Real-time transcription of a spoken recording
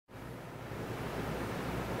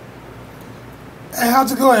Hey,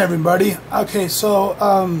 how's it going, everybody? Okay, so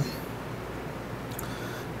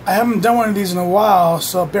I haven't done one of these in a while,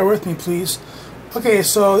 so bear with me, please. Okay,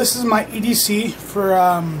 so this is my EDC for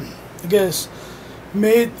I guess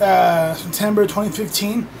mid September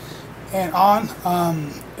 2015 and on.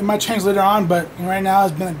 It might change later on, but right now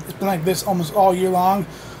it's been like this almost all year long.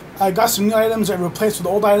 I got some new items that replaced with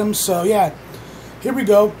old items, so yeah, here we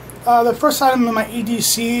go. The first item in my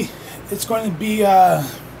EDC, it's going to be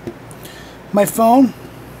my phone.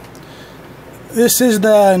 This is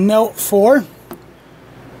the Note 4.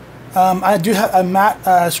 I do have a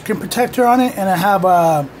matte screen protector on it, and I have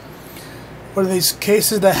one of these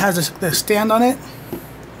cases that has the stand on it.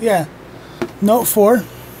 Yeah, Note 4.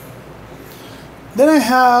 Then I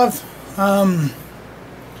have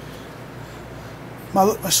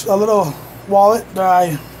a little wallet that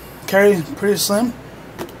I carry, pretty slim.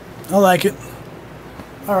 I like it.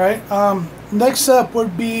 Alright, next up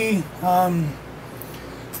would be, I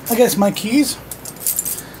guess, my keys.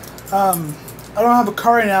 I don't have a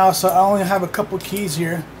car right now, so I only have a couple keys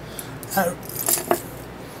here.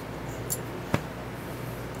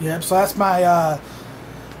 Yep, so that's my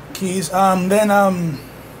keys. Then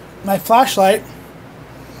my flashlight.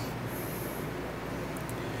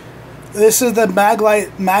 This is the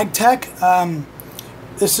Maglite MagTech.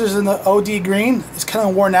 This is in the OD green. It's kind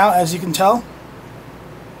of worn out, as you can tell,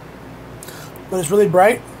 but it's really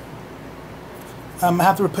bright. I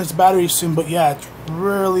have to replace the battery soon, but yeah, it's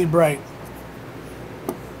really bright.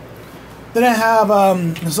 Then I have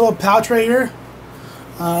this little pouch right here.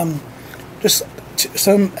 Just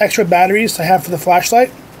some extra batteries I have for the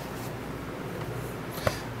flashlight.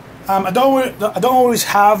 I don't always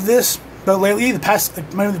have this, but lately, maybe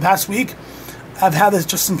the past week, I've had this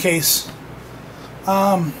just in case.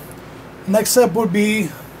 Next up would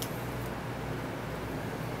be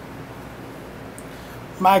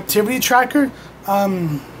my activity tracker.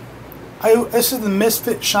 This is the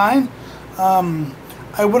Misfit Shine. I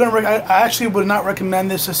actually would not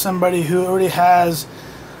recommend this to somebody who already has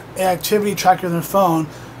an activity tracker in their phone.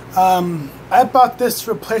 I bought this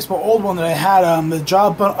to replace my old one that I had, the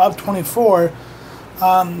Jawbone Up 24.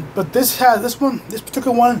 But this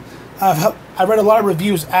particular one, I read a lot of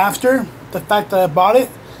reviews after the fact that I bought it,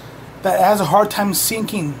 that it has a hard time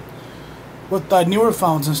syncing with the newer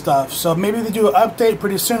phones and stuff. So maybe they do an update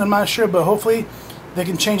pretty soon, I'm not sure, but hopefully they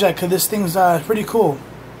can change that, because this thing's pretty cool.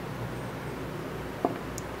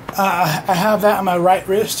 I have that on my right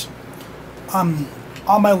wrist. On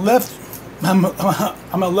my left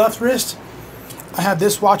wrist, I have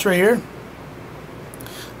this watch right here.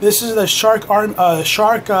 This is the Shark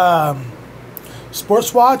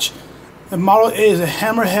sports watch. The model is a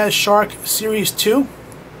Hammerhead Shark Series 2.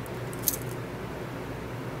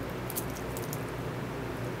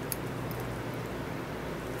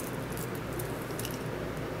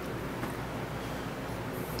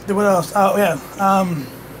 Then what else? Oh yeah.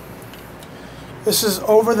 This is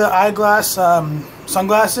over the eyeglass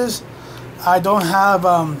sunglasses. I don't have.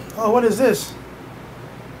 Oh, what is this?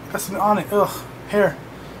 Got something on it. Ugh, hair.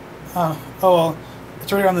 Oh well,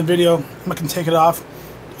 it's already on the video. I'm not gonna take it off.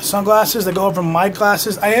 Sunglasses that go over my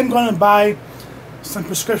glasses. I am going to buy some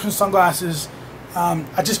prescription sunglasses.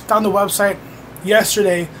 I just found the website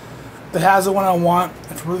yesterday that has the one I want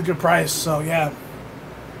at a really good price. So yeah.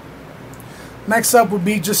 Next up would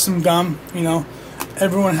be just some gum. You know,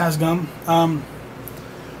 everyone has gum.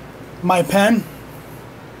 My pen.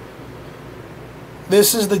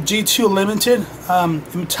 This is the G2 Limited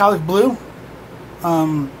metallic blue.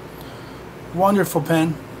 Wonderful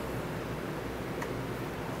pen.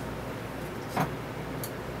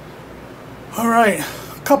 Alright,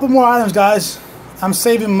 a couple more items, guys. I'm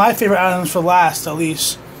saving my favorite items for last, at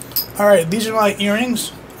least. Alright, these are my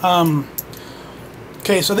earrings.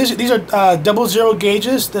 Okay, so these are 00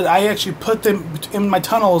 gauges that I actually put them in my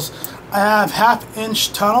tunnels. I have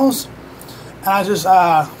half-inch tunnels, and I just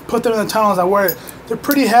put them in the tunnels. I wear it. They're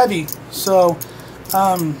pretty heavy, so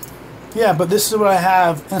yeah. But this is what I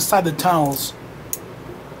have inside the tunnels,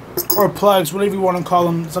 or plugs, whatever you want to call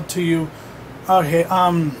them. It's up to you. Okay.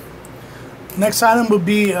 Next item would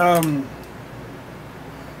be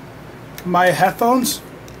my headphones,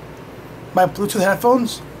 my Bluetooth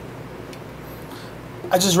headphones.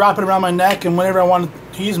 I just wrap it around my neck, and whenever I want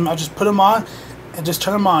to use them, I just put them on and just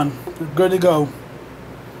turn them on. They're good to go.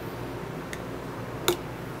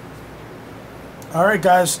 Alright,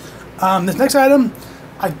 guys. This next item,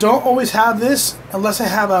 I don't always have this unless I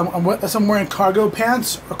have unless I'm wearing cargo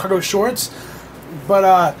pants or cargo shorts.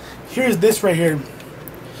 But here's this right here.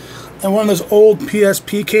 In one of those old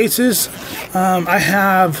PSP cases, I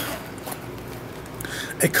have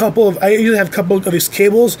I usually have a couple of these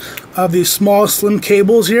cables, of these small slim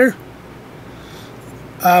cables here,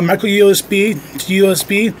 micro USB to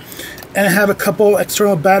USB, and I have a couple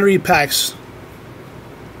external battery packs,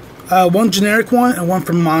 one generic one and one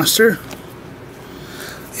from Monster.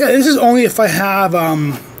 Yeah, this is only if I have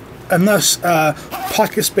enough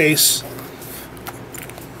pocket space.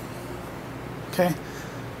 Okay.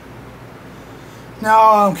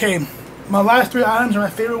 Now, okay, my last 3 items are my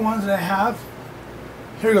favorite ones that I have.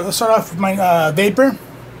 Here we go. Let's start off with my vapor.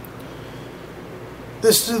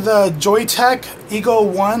 This is the Joytech Ego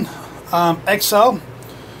 1 XL.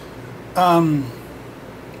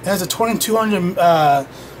 It has a 2200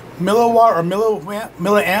 milliwatt or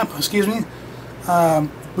milliamp, excuse me,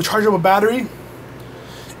 rechargeable battery.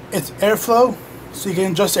 It's airflow, so you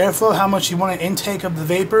can adjust airflow, how much you want an intake of the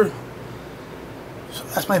vapor. So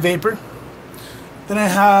that's my vapor. Then I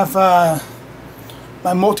have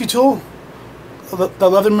my multi-tool, the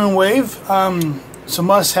Leatherman Wave. It's a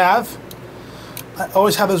must-have. I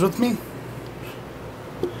always have this with me.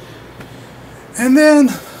 And then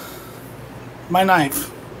my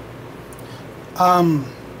knife.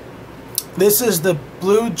 This is the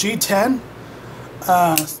Blue G10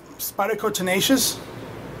 Spyderco Tenacious.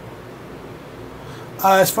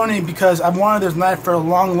 It's funny because I've wanted this knife for a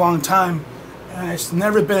long time, and it's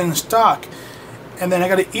never been in stock. And then I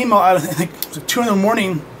got an email out of like 2 in the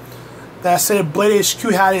morning that said Blade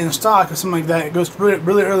HQ had it in stock or something like that. It goes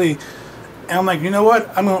really early, and I'm like, you know what?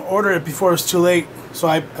 I'm gonna order it before it's too late. So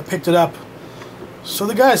I picked it up. So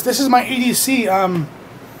guys, this is my EDC.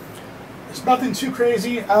 It's nothing too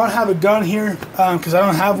crazy. I don't have a gun here because I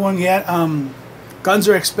don't have one yet. Guns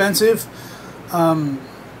are expensive.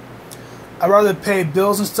 I'd rather pay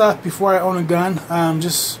bills and stuff before I own a gun.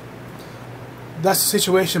 Just that's the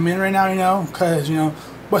situation I'm in right now, you know, because, you know,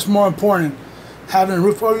 what's more important, having a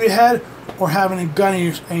roof over your head or having a gun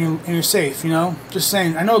in your safe, you know? Just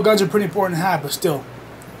saying. I know guns are pretty important to have, but still,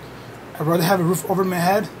 I'd rather have a roof over my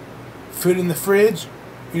head, food in the fridge,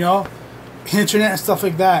 you know, internet and stuff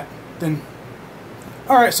like that. Then,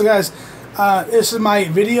 alright, so guys, this is my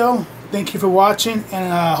video. Thank you for watching,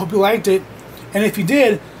 and I hope you liked it. And if you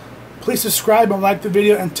did, please subscribe and like the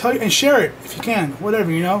video and share it if you can. Whatever,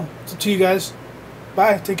 you know. It's up to you guys.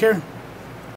 Bye. Take care.